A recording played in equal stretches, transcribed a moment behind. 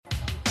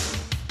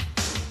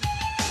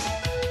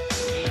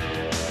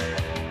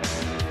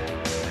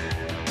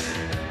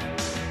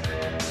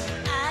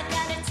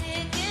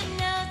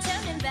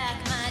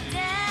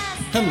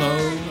Hello,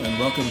 and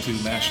welcome to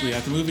Mashley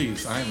at the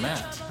Movies. I'm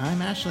Matt. I'm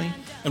Ashley.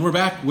 And we're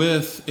back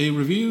with a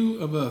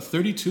review of a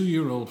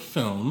 32-year-old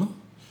film.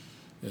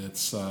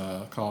 It's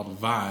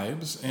called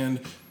Vibes. And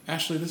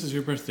Ashley, this is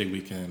your birthday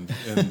weekend.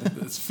 And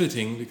it's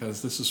fitting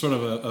because this is sort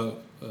of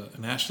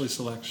an Ashley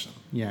selection.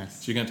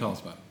 Yes. So you're going to tell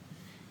us about it.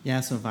 Yeah,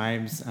 so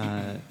Vibes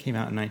came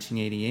out in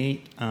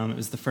 1988. It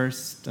was the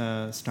first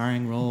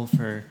starring role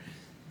for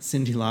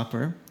Cyndi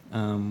Lauper,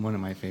 one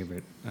of my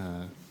favorite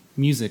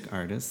music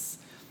artists.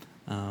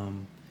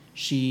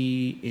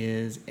 She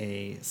is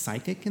a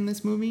psychic in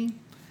this movie,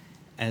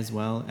 as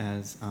well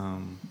as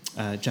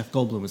Jeff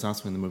Goldblum was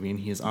also in the movie, and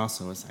he is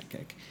also a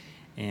psychic.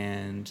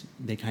 And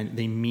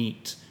they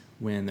meet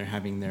when they're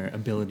having their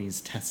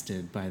abilities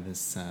tested by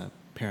this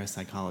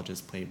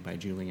parapsychologist played by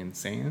Julian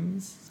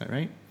Sands. Is that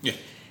right? Yeah.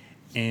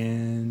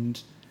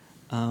 And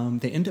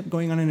they end up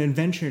going on an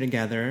adventure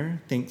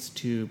together, thanks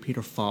to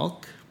Peter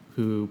Falk,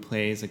 who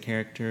plays a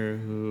character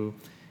who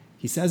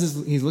he says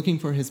he's looking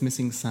for his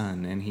missing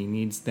son, and he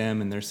needs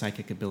them and their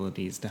psychic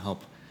abilities to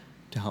help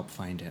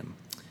find him.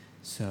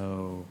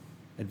 So,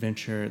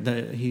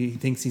 he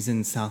thinks he's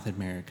in South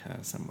America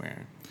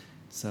somewhere.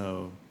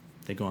 So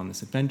they go on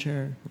this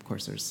adventure. Of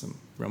course, there's some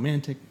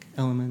romantic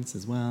elements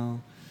as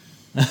well.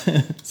 Put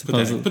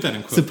that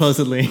in quotes.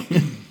 Supposedly.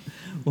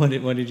 What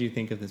did you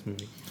think of this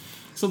movie?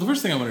 So the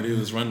first thing I want to do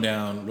is run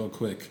down real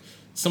quick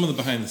some of the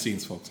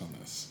behind-the-scenes folks on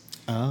this.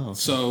 Oh, okay.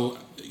 So,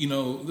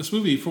 this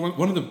movie, for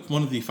one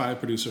of the five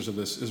producers of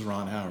this is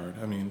Ron Howard.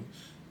 I mean,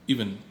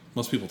 even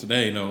most people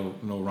today know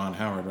Ron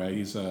Howard, right?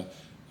 He's a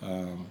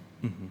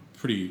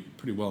pretty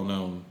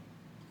well-known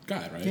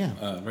guy, right?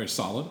 Yeah. Very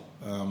solid.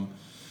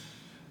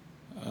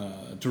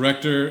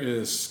 Director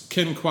is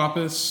Ken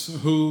Kwapis,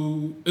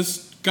 who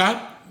has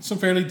got some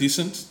fairly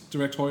decent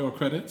directorial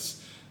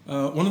credits.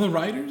 One of the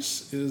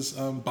writers is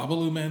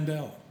Babaloo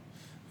Mandel,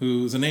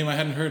 who's a name I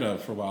hadn't heard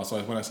of for a while.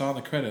 So when I saw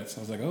the credits,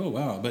 I was like, oh,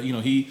 wow. But,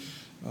 he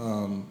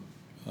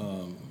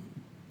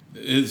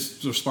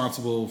is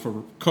responsible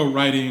for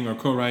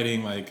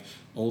co-writing like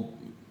old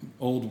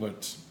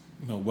but,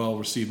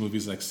 well-received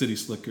movies like City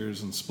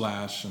Slickers and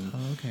Splash and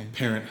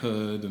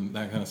Parenthood and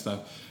that kind of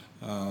stuff.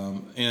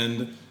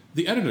 And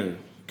the editor,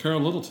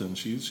 Carol Littleton,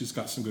 she's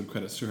got some good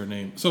credits to her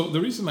name. So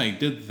the reason I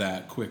did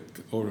that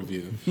quick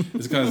overview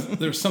is because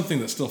there's something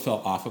that still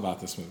felt off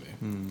about this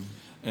movie.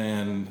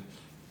 And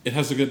it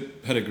has a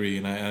good pedigree,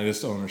 and I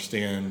just don't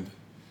understand.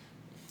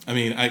 I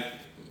mean,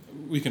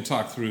 we can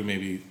talk through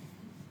maybe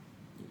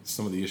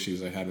some of the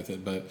issues I had with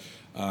it, but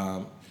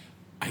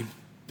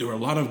there were a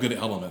lot of good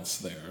elements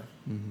there.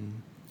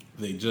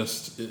 Mm-hmm.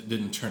 It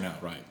didn't turn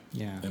out right,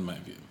 in my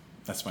view.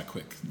 That's my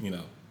quick,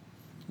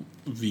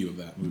 view of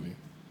that movie.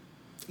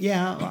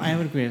 Yeah, I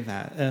would agree with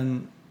that.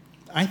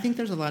 I think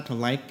there's a lot to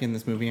like in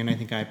this movie, and I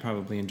think I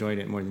probably enjoyed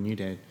it more than you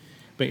did.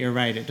 But you're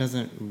right; it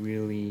doesn't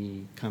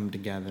really come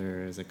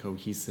together as a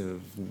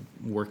cohesive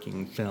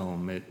working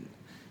film.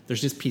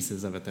 There's just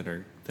pieces of it that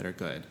are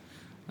good.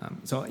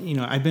 So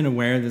I've been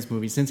aware of this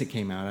movie since it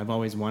came out. I've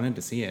always wanted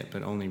to see it,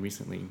 but only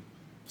recently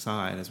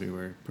saw it as we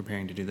were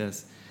preparing to do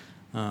this.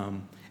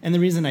 And the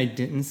reason I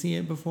didn't see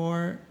it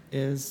before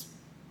is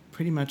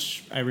pretty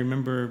much I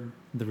remember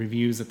the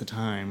reviews at the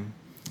time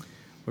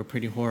were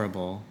pretty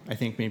horrible. I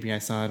think maybe I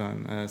saw it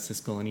on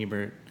Siskel and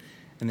Ebert,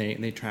 and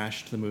they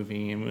trashed the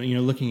movie.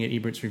 And looking at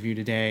Ebert's review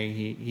today,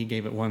 he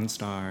gave it 1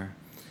 star,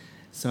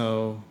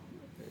 so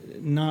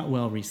not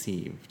well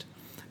received.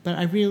 But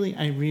I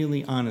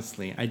really,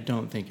 honestly, I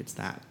don't think it's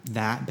that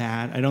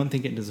bad. I don't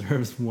think it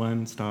deserves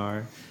 1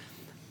 star.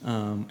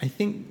 I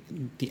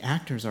think the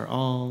actors are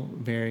all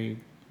very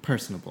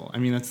personable. I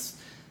mean, that's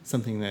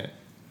something that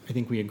I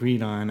think we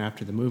agreed on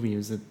after the movie,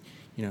 is that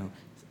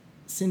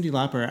Cyndi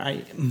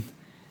Lauper.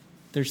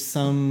 There's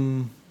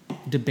some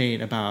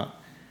debate about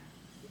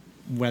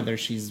whether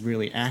she's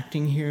really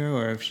acting here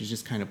or if she's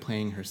just kind of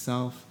playing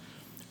herself.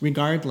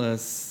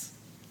 Regardless,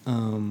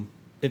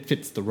 it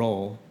fits the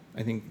role.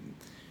 I think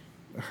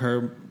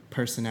her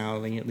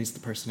personality, at least the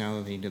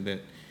personality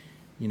that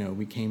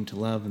we came to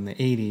love in the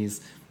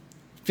 80s,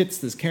 fits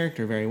this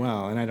character very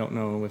well. And I don't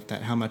know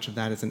how much of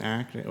that is an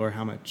act or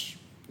how much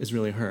is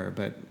really her,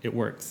 but it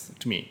works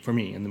for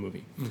me in the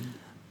movie.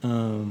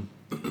 Mm-hmm.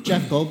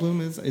 Jeff Goldblum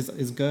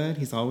is good.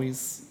 He's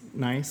always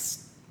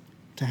nice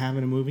to have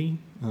in a movie.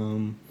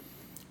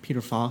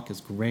 Peter Falk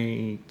is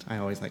great. I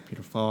always like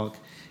Peter Falk.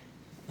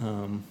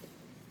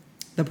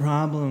 The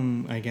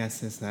problem, I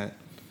guess, is that,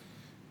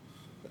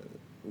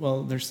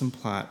 there's some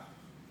plot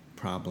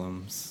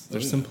problems.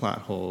 There's some plot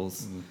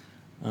holes.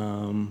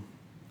 And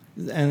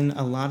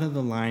a lot of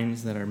the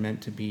lines that are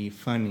meant to be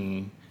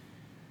funny,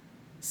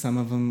 some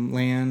of them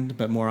land,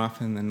 but more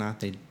often than not,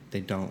 they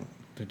don't.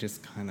 They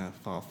just kind of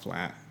fall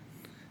flat.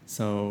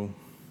 So,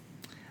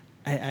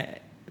 I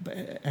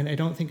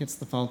don't think it's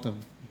the fault of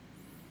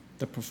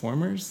the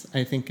performers.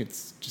 I think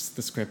it's just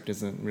the script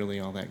isn't really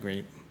all that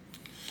great.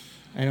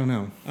 I don't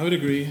know. I would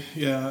agree.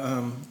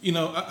 Yeah.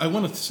 I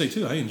wanted to say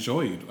too, I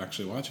enjoyed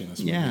actually watching this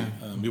movie. Yeah.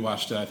 We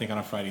watched it, I think, on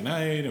a Friday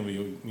night, and we,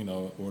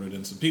 ordered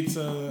in some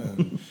pizza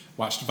and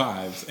watched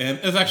Vibes, and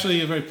it was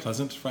actually a very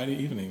pleasant Friday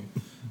evening.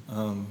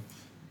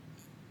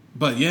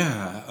 But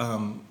yeah,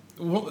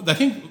 I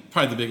think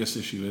probably the biggest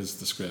issue is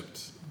the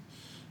script.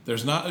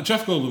 There's not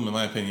Jeff Goldblum, in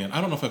my opinion.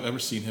 I don't know if I've ever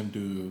seen him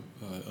do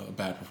a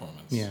bad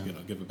performance. Yeah.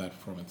 Give a bad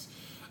performance,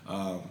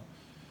 and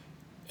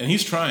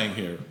he's trying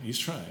here. He's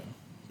trying.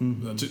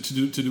 Mm-hmm.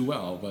 To do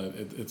well, but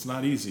it's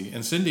not easy.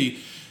 And Cindy,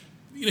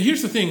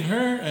 here's the thing: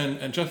 her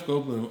and Jeff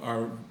Goldblum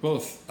are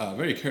both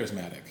very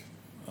charismatic,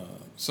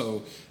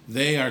 so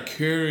they are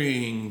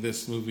carrying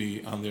this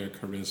movie on their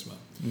charisma.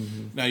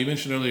 Mm-hmm. Now, you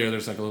mentioned earlier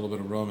there's like a little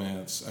bit of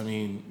romance. I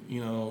mean,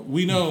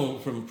 we know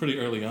from pretty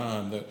early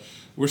on that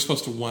we're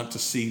supposed to want to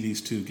see these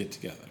two get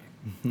together,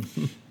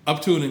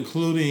 up to and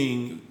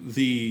including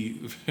the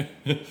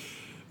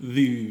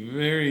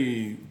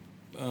very.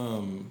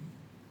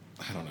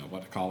 I don't know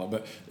what to call it,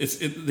 but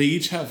they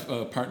each have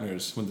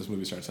partners when this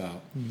movie starts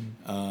out,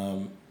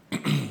 and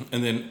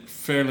then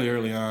fairly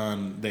early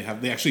on they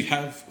actually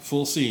have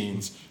full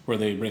scenes where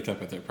they break up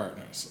with their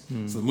partners.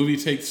 So the movie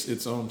takes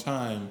its own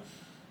time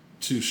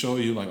to show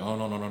you, like, oh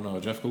no,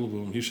 Jeff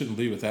Goldblum, he shouldn't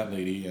be with that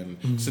lady, and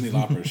Cyndi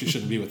Lauper, she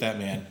shouldn't be with that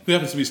man, who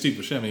happens to be Steve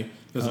Buscemi.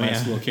 There's a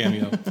nice little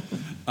cameo.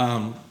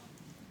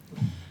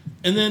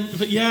 And then,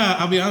 but yeah,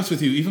 I'll be honest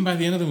with you, even by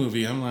the end of the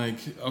movie, I'm like,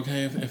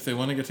 okay, if they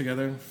want to get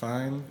together,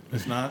 fine.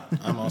 If not,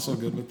 I'm also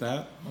good with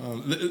that.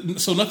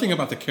 So nothing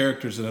about the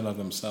characters in and of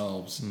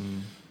themselves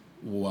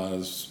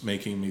was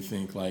making me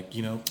think, like,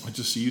 I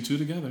just see you two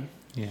together.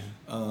 Yeah.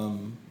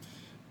 And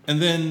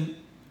then,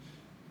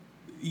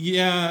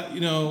 yeah,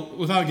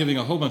 without giving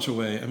a whole bunch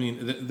away, I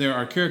mean, there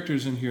are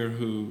characters in here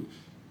who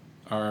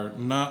are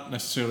not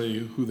necessarily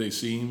who they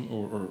seem,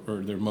 or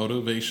their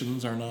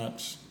motivations are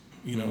not...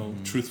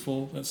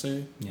 truthful, let's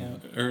say,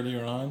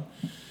 earlier on.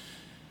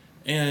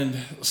 And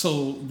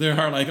so there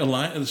are like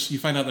you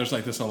find out there's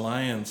like this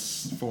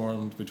alliance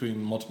formed between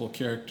multiple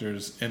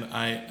characters, and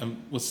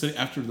was sitting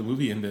after the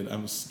movie ended, I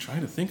was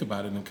trying to think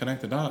about it and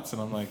connect the dots,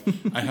 and I'm like,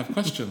 I have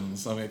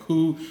questions. I'm like,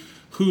 who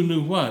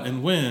knew what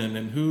and when,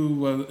 and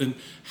who and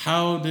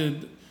how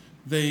did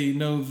they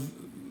know,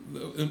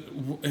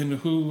 and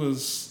who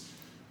was,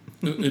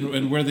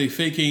 and were they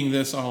faking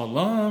this all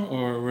along,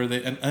 or were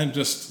they? And I'm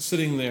just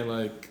sitting there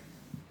like,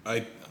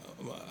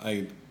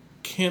 I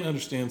can't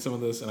understand some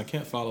of this, and I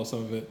can't follow some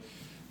of it,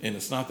 and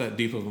it's not that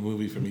deep of a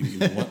movie for me to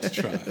even want to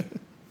try.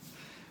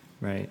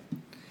 Right.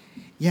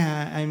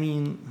 Yeah, I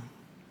mean,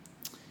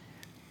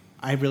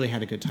 I really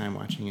had a good time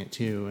watching it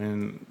too,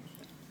 and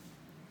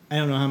I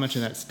don't know how much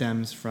of that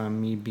stems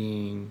from me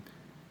being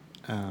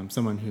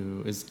someone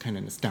who is kind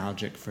of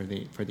nostalgic for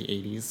the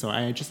 80s. So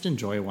I just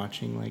enjoy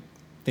watching like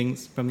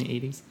things from the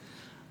 80s.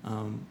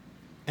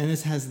 And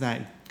this has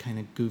that kind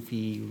of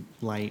goofy,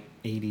 light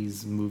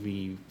 80s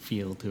movie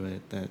feel to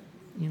it that,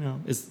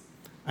 is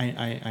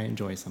I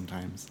enjoy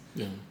sometimes.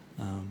 Yeah.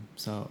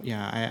 So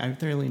yeah, I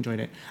thoroughly enjoyed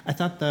it. I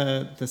thought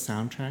the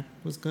soundtrack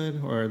was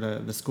good, or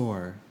the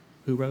score.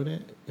 Who wrote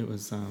it? It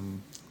was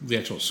the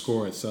actual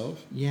score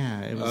itself.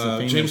 Yeah, it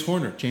was James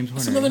Horner. James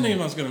Horner. That's another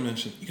name I was going to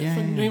mention.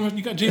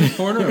 You got James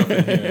Horner up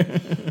in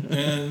here,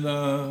 and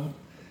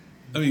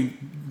I mean,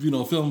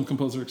 film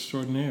composer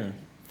extraordinaire.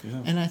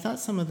 Yeah. And I thought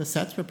some of the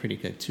sets were pretty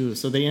good too.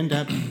 So they end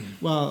up,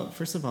 well,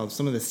 first of all,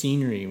 some of the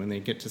scenery when they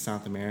get to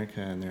South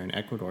America and they're in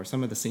Ecuador,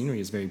 some of the scenery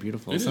is very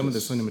beautiful. Some of the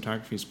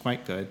cinematography is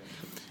quite good.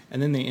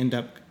 And then they end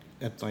up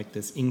at like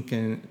this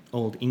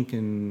old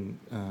Incan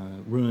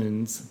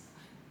ruins,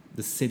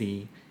 the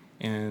city.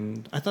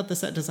 And I thought the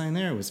set design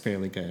there was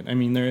fairly good. I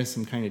mean, there is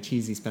some kind of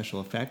cheesy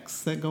special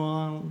effects that go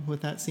on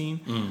with that scene.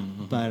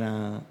 Mm-hmm. But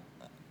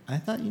I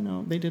thought,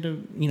 they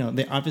did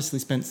they obviously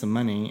spent some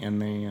money, and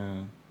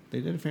they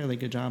did a fairly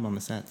good job on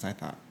the sets, I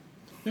thought.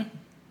 Yeah.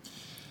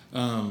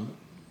 I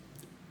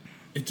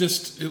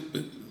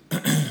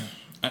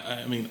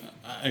mean,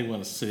 I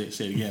want to say it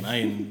again. I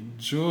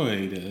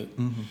enjoyed it,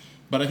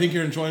 but I think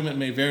your enjoyment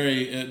may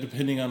vary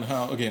depending on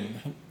how,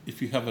 again,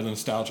 if you have a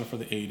nostalgia for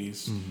the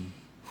 80s,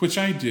 which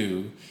I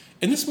do.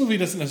 And this movie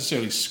doesn't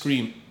necessarily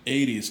scream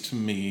 80s to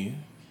me.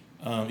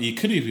 It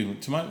could have even,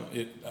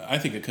 I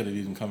think it could have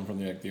even come from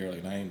the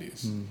early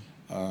 90s.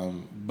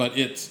 But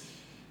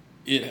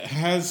it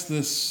has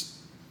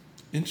this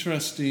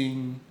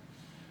interesting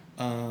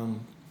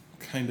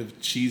kind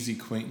of cheesy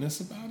quaintness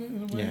about it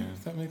in a way,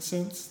 if that makes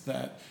sense.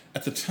 That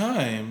at the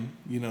time,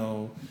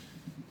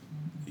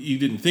 you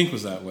didn't think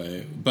was that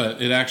way,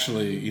 but it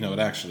actually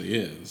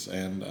is.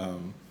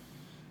 And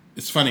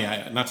it's funny,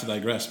 not to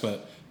digress,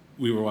 but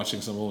we were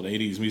watching some old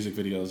 80s music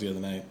videos the other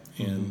night,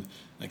 and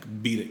like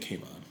Beat It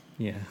came on.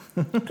 Yeah.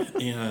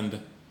 And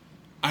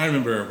I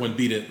remember when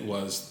Beat It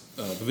was,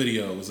 the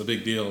video was a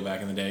big deal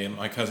back in the day, and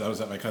I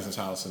was at my cousin's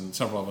house, and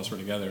several of us were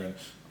together,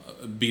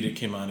 and Beat It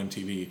came on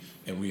MTV,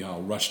 and we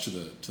all rushed to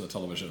the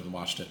television and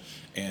watched it.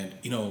 And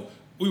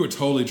we were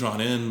totally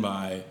drawn in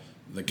by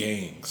the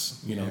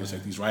gangs. You know, Yeah. there's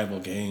like these rival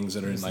gangs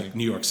that are in It's like like-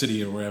 New York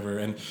City or wherever,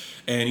 and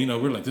you know,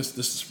 we're like, this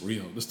is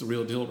real. This is the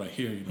real deal right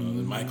here. You know,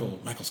 and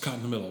Michael's caught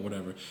in the middle,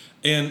 whatever.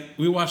 And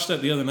we watched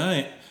that the other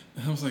night,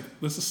 and I was like,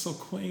 this is so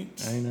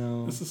quaint. I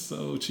know. This is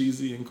so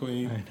cheesy and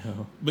quaint. I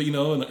know. But you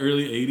know, in the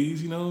early '80s,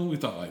 you know, we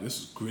thought like this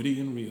is gritty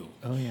and real.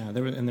 Oh yeah,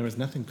 there was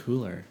nothing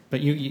cooler.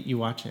 But you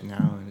watch it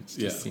now, and it just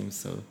Yeah. seems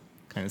so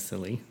kind of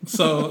silly.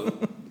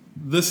 So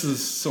this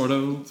is sort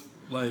of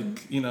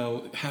like, you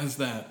know, has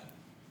that,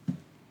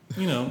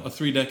 you know, a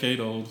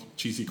 3-decade-old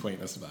cheesy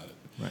quaintness about it.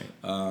 Right.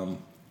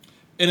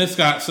 And it's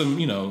got some,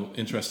 you know,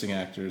 interesting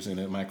actors in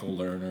it. Michael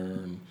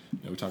Lerner, and you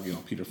know, we're talking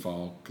about Peter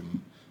Falk,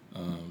 and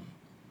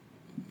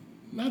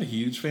not a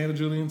huge fan of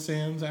Julian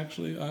Sands,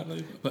 actually,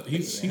 oddly, but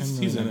he's in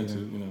it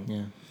too, you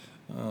know.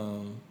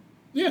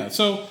 Yeah. Yeah,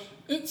 so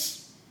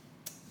it's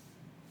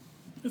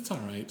all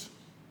right.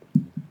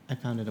 I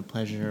found it a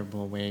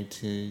pleasurable way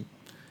to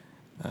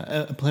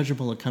a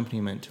pleasurable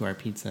accompaniment to our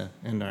pizza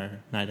and our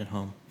night at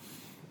home.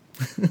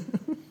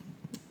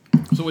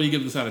 So what do you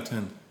give this out of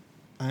 10?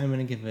 I'm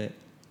gonna give it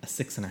a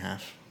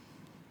 6.5.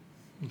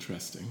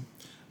 Interesting.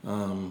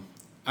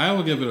 I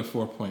will give it a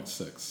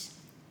 4.6.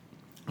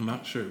 I'm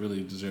not sure it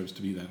really deserves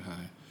to be that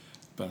high,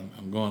 but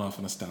I'm going off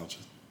of nostalgia.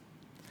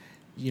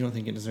 You don't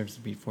think it deserves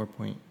to be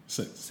 4.6?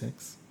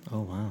 6.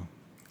 Oh wow.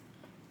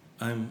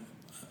 I'm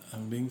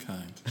being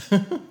kind.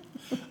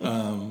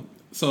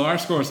 So our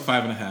score is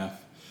 5.5.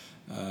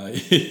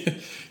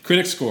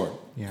 Critic score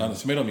Yeah. on the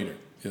tomato meter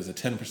is a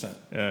 10%,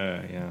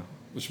 Yeah.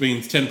 which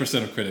means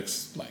 10% of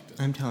critics liked it.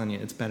 I'm telling you,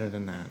 it's better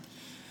than that.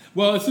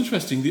 Well, it's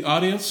interesting. The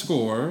audience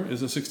score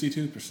is a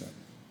 62%.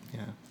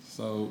 Yeah.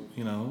 So,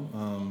 you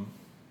know,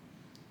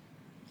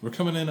 we're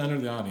coming in under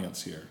the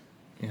audience here.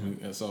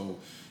 Yeah. So,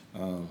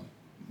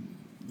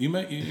 you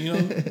may, you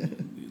know,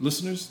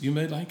 listeners, you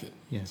may like it.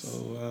 Yes.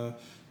 So,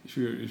 if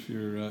you're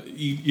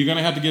going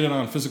to have to get it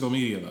on physical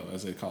media though,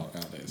 as they call it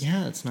nowadays.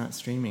 Yeah, it's not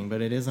streaming,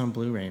 but it is on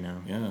Blu-ray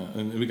now. Yeah,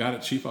 and we got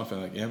it cheap off of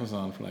like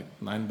Amazon for like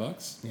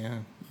 $9. Yeah.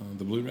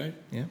 The Blu-ray.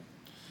 Yeah.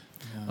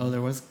 Oh,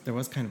 there was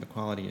kind of a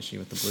quality issue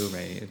with the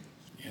Blu-ray.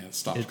 Yeah, it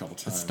stopped a couple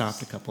times. It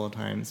stopped a couple of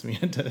times. We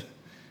had to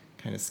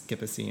kind of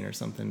skip a scene or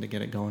something to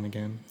get it going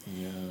again.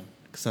 Yeah.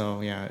 So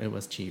yeah, it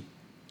was cheap.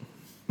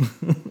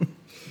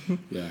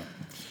 Yeah.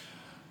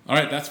 All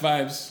right, that's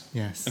Vibes.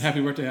 Yes. And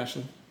happy birthday,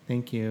 Ashley.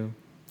 Thank you.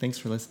 Thanks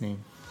for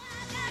listening.